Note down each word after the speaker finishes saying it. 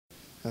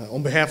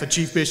On behalf of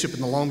Chief Bishop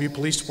and the Longview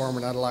Police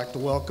Department, I'd like to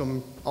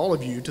welcome all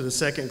of you to the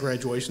second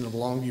graduation of the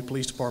Longview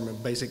Police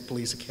Department Basic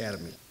Police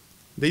Academy.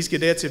 These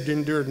cadets have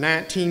endured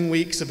 19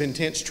 weeks of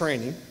intense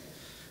training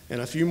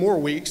and a few more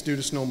weeks due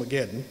to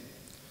Snowmageddon.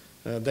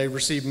 They've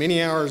received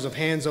many hours of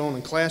hands-on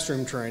and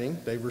classroom training.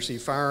 They've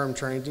received firearm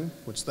training,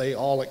 which they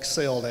all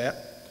excelled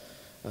at.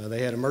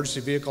 They had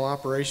emergency vehicle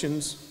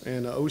operations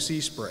and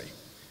OC spray,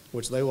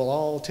 which they will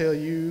all tell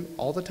you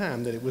all the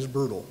time that it was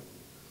brutal.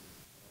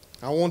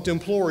 I want to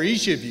implore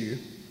each of you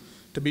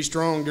to be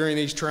strong during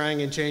these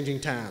trying and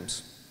changing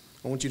times.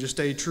 I want you to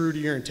stay true to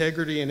your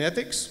integrity and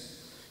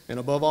ethics, and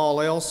above all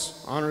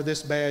else, honor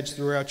this badge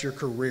throughout your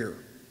career.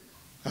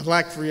 I'd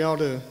like for y'all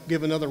to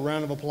give another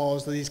round of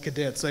applause to these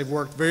cadets. They've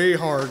worked very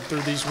hard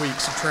through these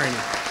weeks of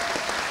training.